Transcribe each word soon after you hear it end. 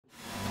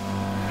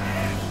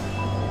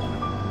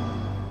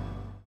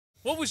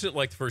What was it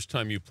like the first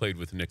time you played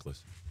with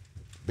Nicklaus?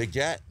 Big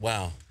Jack?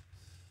 Wow.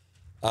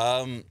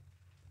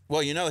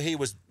 Well, you know, he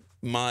was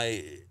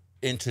my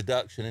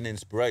introduction and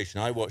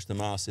inspiration. I watched the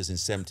Masters in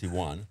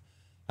 '71 and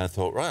I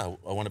thought, right,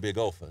 I want to be a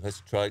golfer.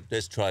 Let's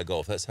try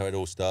golf. That's how it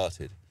all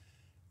started.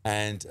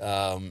 And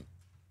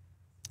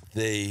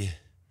the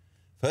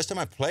first time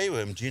I played with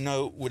him, do you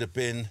know, would have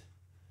been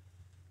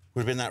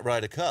that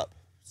Ryder Cup.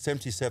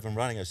 77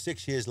 running.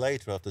 6 years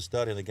later, after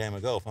starting a game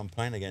of golf, I'm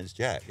playing against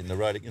Jack in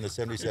the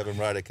 77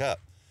 Ryder Cup.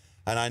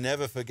 And I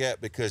never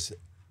forget, because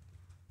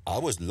I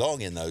was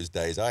long in those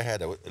days. I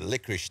had a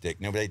licorice stick.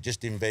 You know, they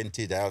just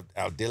invented, our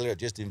dealer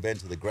just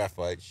invented the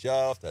graphite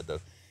shaft.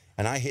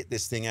 And I hit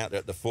this thing out there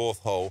at the 4th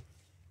hole,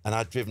 and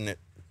I'd driven it.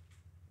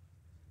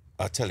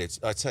 I'd tell you,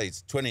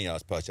 it's 20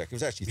 yards past Jack. It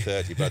was actually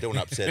 30, but I don't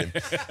want to upset him.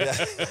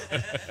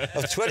 I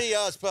was 20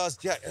 yards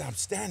past Jack, and I'm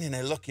standing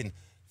there looking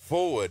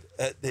forward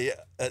at the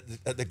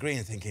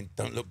green, thinking,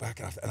 don't look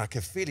back. And I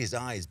could feel his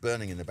eyes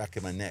burning in the back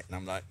of my neck. And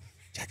I'm like,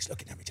 Jack's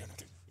looking at me,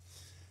 Jonathan.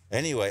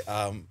 Anyway,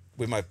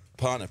 with my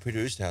partner, Peter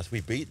Oosterhouse,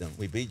 we beat them.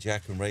 We beat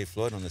Jack and Ray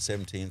Floyd on the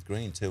 17th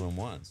green,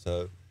 2-1.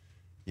 So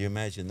you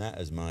imagine that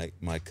as my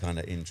kind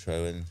of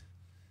intro.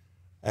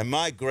 And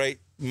my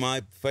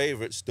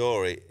favorite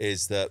story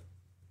is that,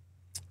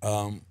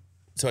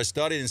 so I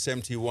started in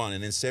 '71,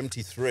 and in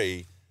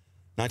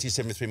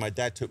 1973, my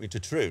dad took me to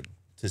Troon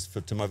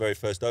to my very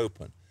first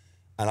Open.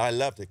 And I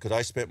loved it because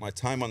I spent my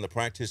time on the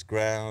practice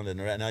ground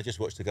and I just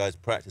watched the guys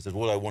practice. That's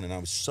all I wanted. And I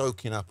was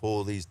soaking up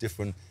all these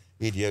different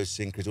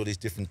idiosyncrasies, all these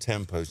different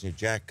tempos. You know,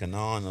 Jack and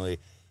Arnold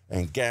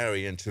and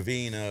Gary and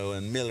Trevino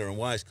and Miller and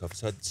Weiskopf.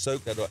 So I'd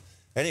soak that up.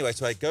 Anyway,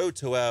 so I go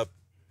to our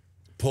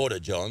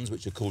porta-johns,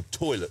 which are called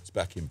toilets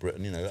back in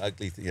Britain, you know,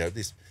 ugly, you know,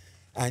 this.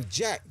 And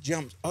Jack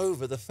jumps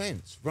over the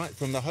fence, right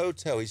from the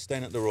hotel. He's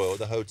staying at the Royal,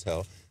 the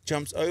hotel,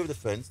 jumps over the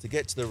fence to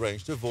get to the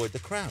range to avoid the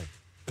crowd.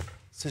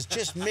 So it's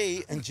just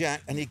me and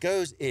Jack, and he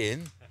goes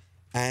in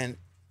and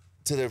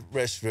to the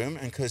restroom,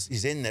 and because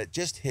he's in there,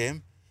 just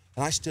him.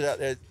 And I stood out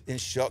there in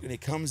shock, and he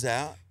comes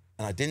out,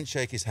 and I didn't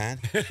shake his hand,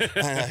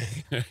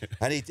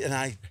 and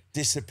I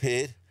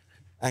disappeared,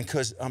 and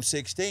because I'm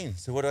 16,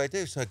 so what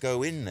do? So I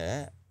go in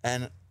there,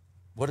 and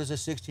what does a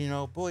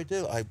 16-year-old boy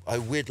do? I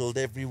whittled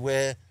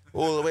everywhere,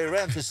 all the way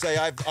around to say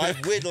I've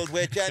whittled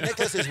where Jack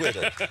Nicklaus has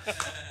whittled.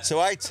 So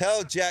I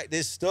tell Jack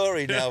this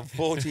story now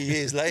 40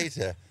 years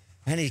later,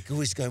 and he's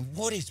always going,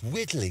 what is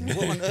whittling?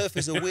 What on earth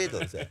is a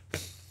whittle?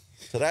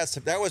 So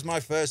that was my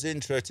first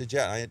intro to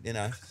Jack, you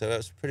know, so that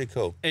was pretty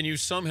cool. And you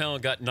somehow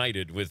got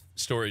knighted with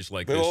stories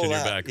like this in your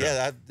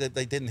background. Yeah,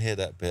 they didn't hear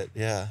that bit,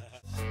 yeah.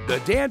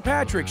 The Dan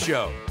Patrick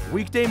Show,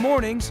 weekday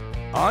mornings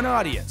on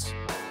Audience.